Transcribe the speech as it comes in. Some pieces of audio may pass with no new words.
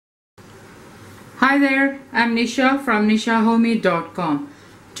Hi there, I'm Nisha from nisahomey.com.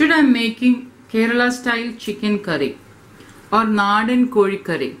 Today I'm making Kerala style chicken curry or Nadan Kozhi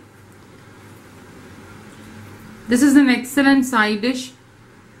curry. This is an excellent side dish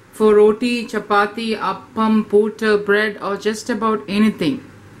for roti, chapati, appam, porter, bread or just about anything.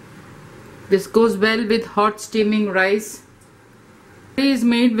 This goes well with hot steaming rice. Curry is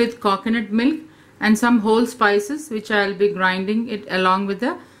made with coconut milk and some whole spices which I'll be grinding it along with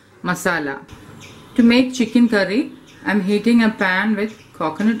the masala. To make chicken curry, I'm heating a pan with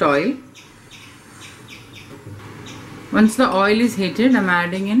coconut oil. Once the oil is heated, I'm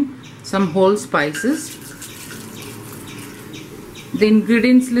adding in some whole spices. The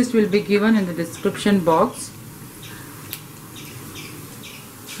ingredients list will be given in the description box.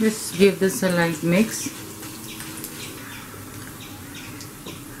 Just give this a light mix.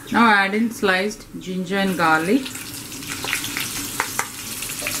 Now add in sliced ginger and garlic,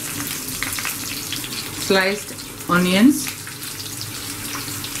 sliced onions.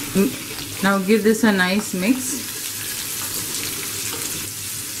 Now give this a nice mix.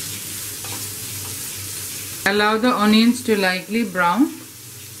 Allow the onions to lightly brown,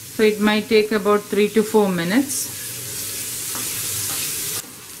 so it might take about 3 to 4 minutes.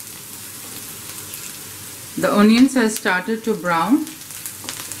 The onions have started to brown,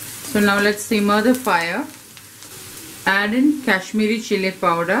 so now let's simmer the fire. Add in Kashmiri chilli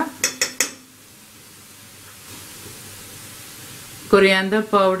powder, Coriander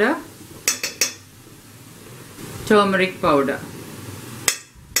powder, Turmeric powder.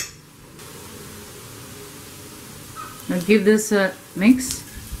 Now give this a mix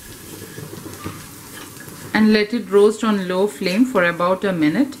and let it roast on low flame for about a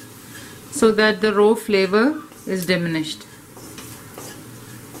minute so that the raw flavor is diminished.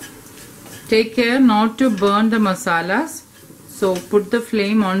 Take care not to burn the masalas, so put the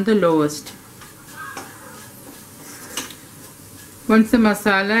flame on the lowest. Once the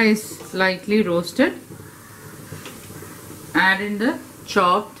masala is lightly roasted, add in the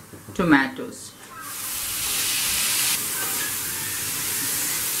chopped tomatoes.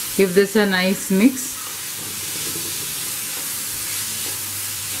 Give this a nice mix.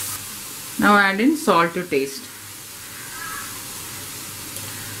 Now add in salt to taste.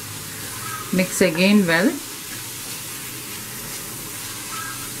 Mix again well.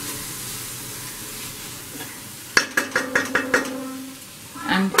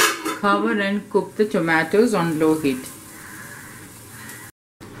 And cover and cook the tomatoes on low heat.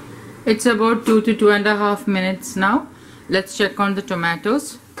 It's about 2 to 2.5 minutes now. Let's check on the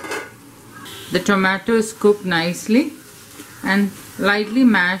tomatoes. The tomato is cooked nicely and lightly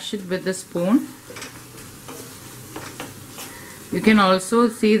mash it with a spoon. You can also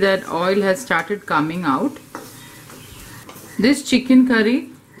see that oil has started coming out. This chicken curry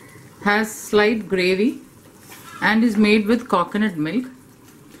has slight gravy and is made with coconut milk.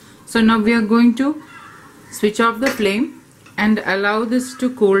 So now we are going to switch off the flame and allow this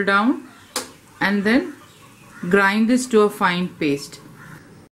to cool down and then grind this to a fine paste.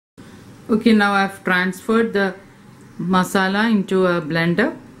 Okay, now I have transferred the masala into a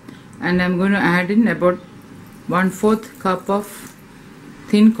blender and I'm going to add in about 1/4 cup of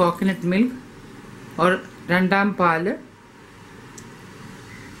thin coconut milk or randam pal,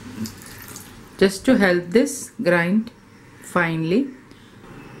 just to help this grind finely.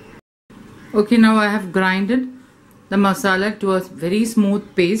 Okay, now I have grinded the masala to a very smooth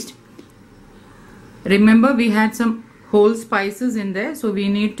paste. Remember, we had some whole spices in there, so we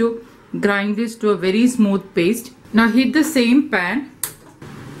need to grind this to a very smooth paste. Now heat the same pan,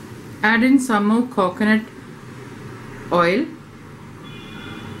 add in some more coconut oil,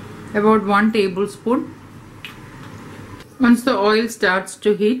 about 1 tablespoon. Once the oil starts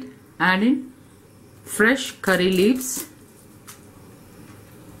to heat, add in fresh curry leaves.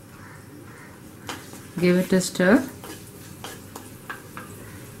 Give it a stir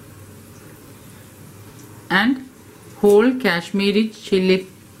and whole Kashmiri chilli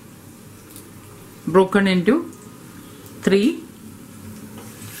broken into 3.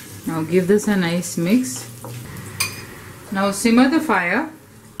 Now give this a nice mix. Now simmer the fire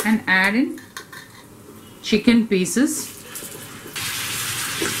and add in chicken pieces.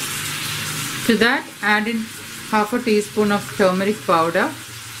 To that add in half a teaspoon of turmeric powder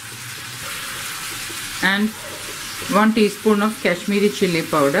and 1 teaspoon of Kashmiri chilli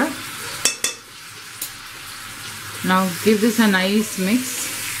powder. Now give this a nice mix.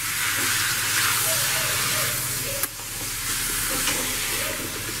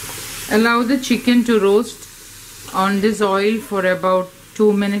 Allow the chicken to roast on this oil for about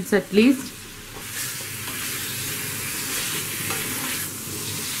 2 minutes at least.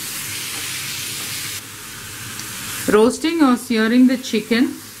 Roasting or searing the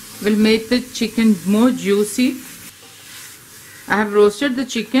chicken will make the chicken more juicy. I have roasted the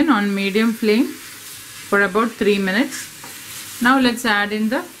chicken on medium flame for about 3 minutes. Now let's add in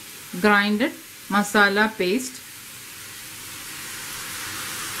the grinded masala paste.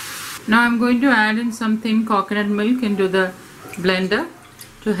 Now I'm going to add in some thin coconut milk into the blender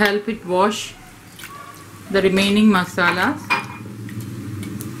to help it wash the remaining masalas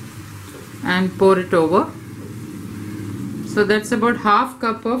and pour it over. So that's about half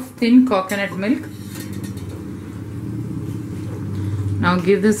cup of thin coconut milk. Now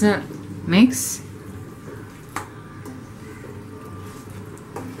give this a mix.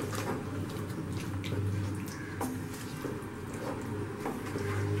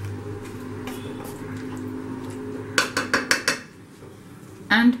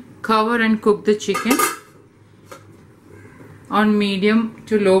 And cover and cook the chicken on medium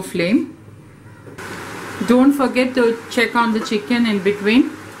to low flame. Don't forget to check on the chicken in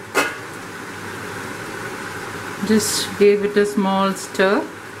between. Just give it a small stir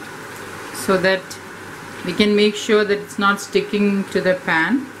so that we can make sure that it's not sticking to the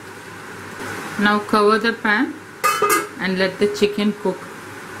pan. Now cover the pan and let the chicken cook.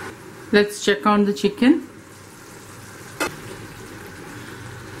 Let's check on the chicken.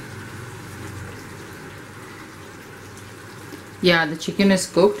 Yeah, the chicken is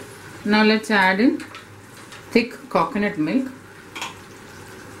cooked. Now let's add in thick coconut milk.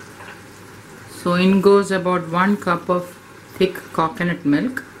 So in goes about 1 cup of thick coconut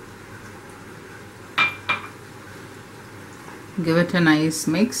milk. Give it a nice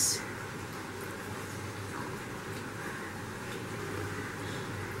mix.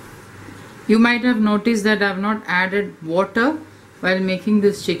 You might have noticed that I have not added water while making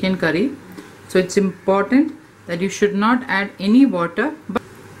this chicken curry. So it's important that you should not add any water. But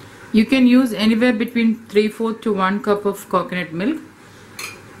you can use anywhere between 3/4 to 1 cup of coconut milk,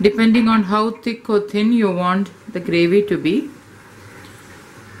 depending on how thick or thin you want the gravy to be.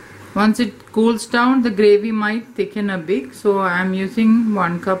 Once it cools down, the gravy might thicken a bit, so I am using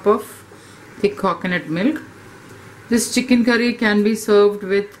 1 cup of thick coconut milk. This chicken curry can be served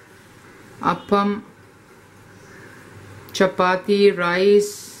with appam, chapati,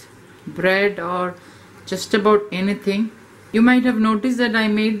 rice, bread, or just about anything. You might have noticed that I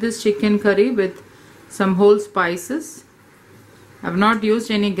made this chicken curry with some whole spices. I have not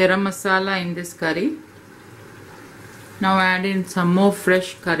used any garam masala in this curry. Now add in some more fresh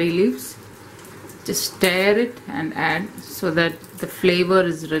curry leaves. Just stir it and add so that the flavor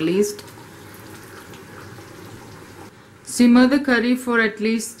is released. Simmer the curry for at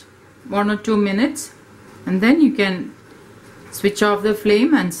least 1 or 2 minutes and then you can switch off the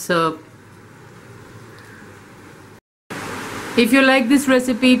flame and serve. If you like this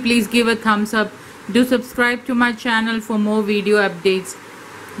recipe, please give a thumbs up. Do subscribe to my channel for more video updates.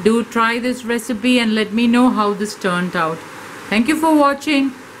 Do try this recipe and let me know how this turned out. Thank you for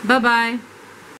watching. Bye bye.